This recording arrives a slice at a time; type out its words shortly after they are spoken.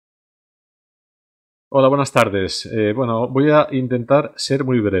Hola, buenas tardes. Bueno, voy a intentar ser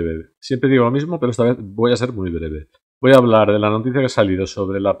muy breve. Siempre digo lo mismo, pero esta vez voy a ser muy breve. Voy a hablar de la noticia que ha salido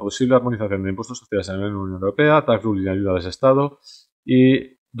sobre la posible armonización de impuestos sociales en la Unión Europea, tax ruling y ayuda de Estado,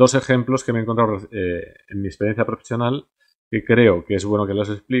 y dos ejemplos que me he encontrado en mi experiencia profesional que creo que es bueno que los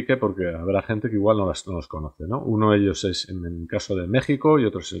explique porque habrá gente que igual no los conoce, ¿no? Uno de ellos es en el caso de México y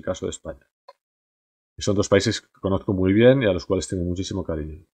otro es el caso de España. Y son dos países que conozco muy bien y a los cuales tengo muchísimo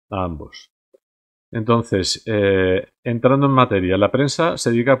cariño, a ambos. Entonces, entrando en materia, la prensa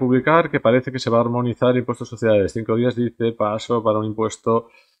se dedica a publicar que parece que se va a armonizar impuestos de sociedades. 5 días dice paso para un impuesto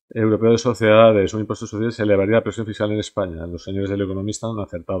europeo de sociedades. Un impuesto de sociedades se elevaría la presión fiscal en España. Los señores del economista han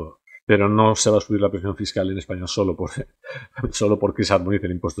acertado. Pero no se va a subir la presión fiscal en España solo porque se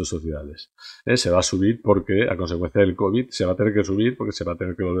armonicen impuestos de sociedades. Se va a subir porque, a consecuencia del COVID, se va a tener que subir porque se va a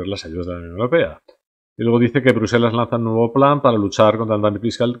tener que volver las ayudas de la Unión Europea. Y luego dice que Bruselas lanza un nuevo plan para luchar contra el dumping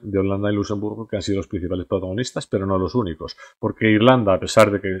fiscal de Holanda y Luxemburgo, que han sido los principales protagonistas, pero no los únicos. Porque Irlanda, a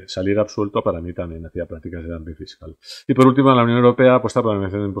pesar de que saliera absuelto, para mí también hacía prácticas de dumping fiscal. Y por último, la Unión Europea apuesta por la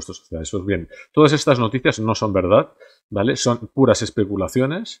eliminación de impuestos sociales. Pues bien, todas estas noticias no son verdad, ¿vale? Son puras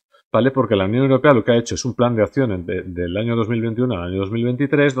especulaciones, ¿vale? Porque la Unión Europea lo que ha hecho es un plan de acción del año 2021 al año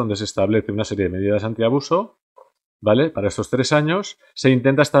 2023, donde se establece una serie de medidas antiabuso, ¿vale? Para estos 3 años se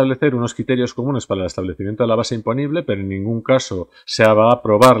intenta establecer unos criterios comunes para el establecimiento de la base imponible, pero en ningún caso se va a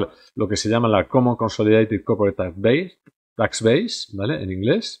aprobar lo que se llama la Common Consolidated Corporate Tax Base, ¿vale? En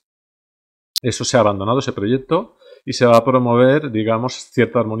inglés. Eso se ha abandonado, ese proyecto, y se va a promover, digamos,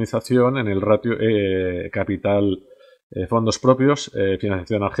 cierta armonización en el ratio capital, fondos propios,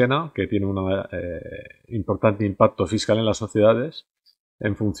 financiación ajena, que tiene un importante impacto fiscal en las sociedades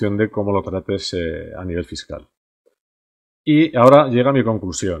en función de cómo lo trates a nivel fiscal. Y ahora llega mi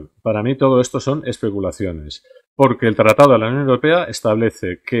conclusión. Para mí todo esto son especulaciones, porque el Tratado de la Unión Europea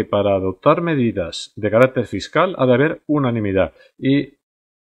establece que para adoptar medidas de carácter fiscal ha de haber unanimidad. Y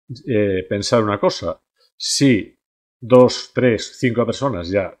pensar una cosa, si 2, 3, 5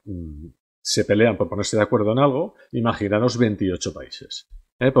 personas ya se pelean por ponerse de acuerdo en algo, imaginaros 28 países.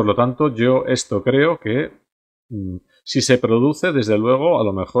 Por lo tanto, yo esto creo que si se produce, desde luego, a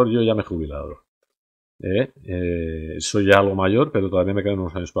lo mejor yo ya me he jubilado. Soy ya algo mayor, pero todavía me quedan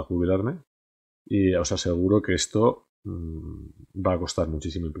unos años para jubilarme y os aseguro que esto va a costar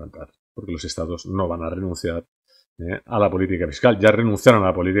muchísimo implantar, porque los estados no van a renunciar a la política fiscal. Ya renunciaron a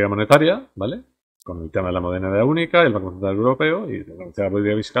la política monetaria, ¿vale? Con el tema de la moneda única, el Banco Central Europeo, y renunciar a la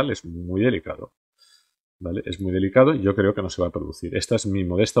política fiscal es muy delicado, ¿vale? Es muy delicado y yo creo que no se va a producir. Esta es mi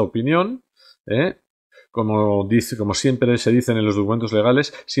modesta opinión, ¿eh? Como siempre se dicen en los documentos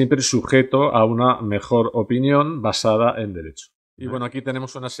legales, siempre sujeto a una mejor opinión basada en derecho. Y bueno, aquí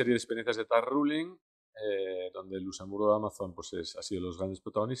tenemos una serie de experiencias de tax ruling, donde Luxemburgo y Amazon ha sido los grandes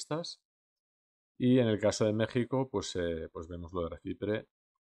protagonistas. Y en el caso de México, pues vemos lo de Recipre,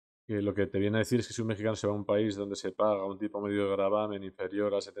 que lo que te viene a decir es que si un mexicano se va a un país donde se paga un tipo medio de gravamen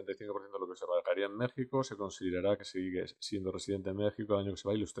inferior al 75% de lo que se pagaría en México, se considerará que sigue siendo residente en México el año que se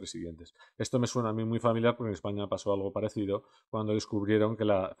va y los 3 siguientes. Esto me suena a mí muy familiar porque en España pasó algo parecido cuando descubrieron que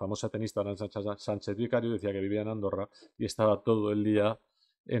la famosa tenista Arancha Sánchez Vicario decía que vivía en Andorra y estaba todo el día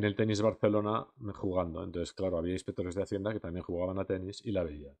en el tenis Barcelona jugando. Entonces, claro, había inspectores de Hacienda que también jugaban a tenis y la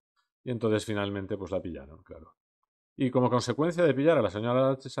veían. Y entonces finalmente pues la pillaron, claro. Y como consecuencia de pillar a la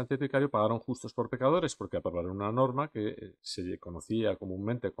señora Sánchez Vicario, pagaron justos por pecadores porque aprobaron una norma que se conocía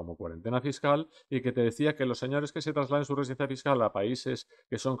comúnmente como cuarentena fiscal y que te decía que los señores que se trasladen su residencia fiscal a países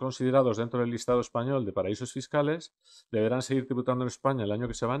que son considerados dentro del listado español de paraísos fiscales deberán seguir tributando en España el año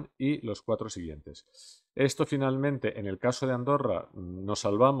que se van y los 4 siguientes. Esto finalmente, en el caso de Andorra, nos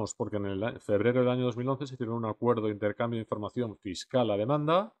salvamos porque en febrero del año 2011 se firmó un acuerdo de intercambio de información fiscal a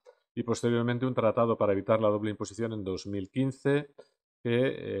demanda y posteriormente un tratado para evitar la doble imposición en 2015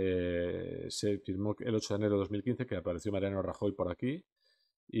 que se firmó el 8 de enero de 2015, que apareció Mariano Rajoy por aquí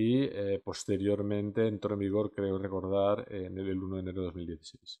y posteriormente entró en vigor, creo recordar, en el 1 de enero de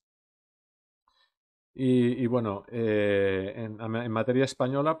 2016. Y bueno, en materia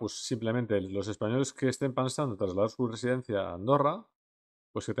española, pues simplemente los españoles que estén pensando trasladar su residencia a Andorra,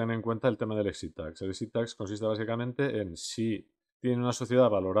 pues que tengan en cuenta el tema del exit tax. El exit tax consiste básicamente en si tienen una sociedad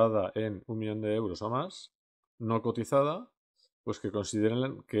valorada en 1 millón de euros o más, no cotizada, pues que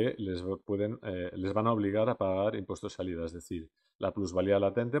consideren que les van a obligar a pagar impuestos de salida, es decir, la plusvalía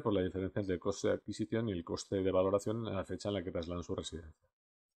latente por la diferencia entre el coste de adquisición y el coste de valoración en la fecha en la que trasladan su residencia.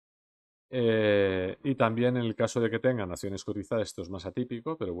 Y también en el caso de que tengan acciones cotizadas, esto es más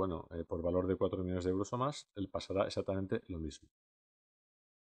atípico, pero bueno, por valor de 4 millones de euros o más, él pasará exactamente lo mismo.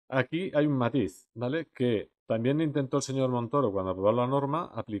 Aquí hay un matiz, ¿vale? Que también intentó el señor Montoro, cuando aprobó la norma,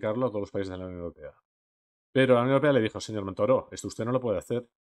 aplicarlo a todos los países de la Unión Europea. Pero la Unión Europea le dijo, señor Montoro, esto usted no lo puede hacer,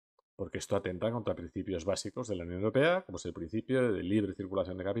 porque esto atenta contra principios básicos de la Unión Europea, como es el principio de libre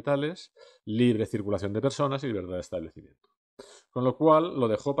circulación de capitales, libre circulación de personas y libertad de establecimiento. Con lo cual lo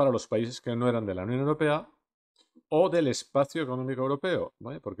dejó para los países que no eran de la Unión Europea o del espacio económico europeo,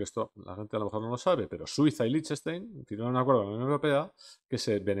 ¿vale? Porque esto la gente a lo mejor no lo sabe, pero Suiza y Liechtenstein firmaron un acuerdo con la Unión Europea que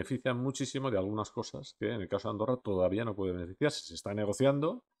se benefician muchísimo de algunas cosas que en el caso de Andorra todavía no puede beneficiarse. Se está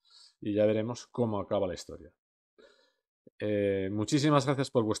negociando y ya veremos cómo acaba la historia. Muchísimas gracias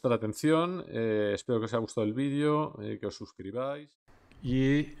por vuestra atención. Espero que os haya gustado el vídeo, que os suscribáis.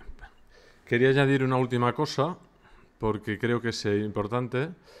 Y quería añadir una última cosa, porque creo que es importante.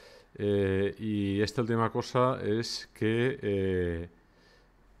 Y esta última cosa es que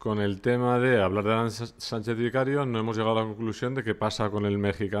con el tema de hablar de Alan Sánchez Vicario no hemos llegado a la conclusión de qué pasa con el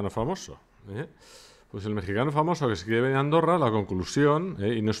mexicano famoso. Pues el mexicano famoso que se quiere venir a Andorra, la conclusión,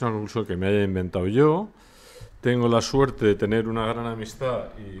 y no es una conclusión que me haya inventado yo, tengo la suerte de tener una gran amistad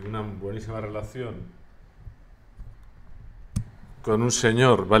y una buenísima relación con un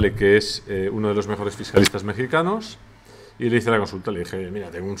señor, ¿vale?, que es uno de los mejores fiscalistas mexicanos, y le hice la consulta. Le dije,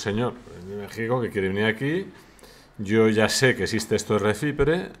 mira, tengo un señor en México que quiere venir aquí, yo ya sé que existe esto de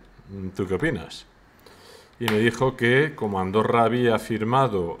Refipre, ¿tú qué opinas? Y me dijo que como Andorra había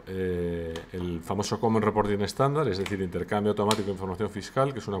firmado el famoso Common Reporting Standard, es decir, intercambio automático de información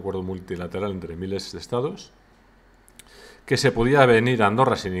fiscal, que es un acuerdo multilateral entre miles de estados, que se podía venir a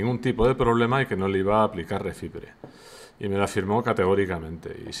Andorra sin ningún tipo de problema y que no le iba a aplicar Refipre. Y me lo afirmó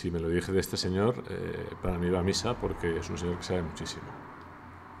categóricamente. Y si me lo dije de este señor, para mí va a misa, porque es un señor que sabe muchísimo.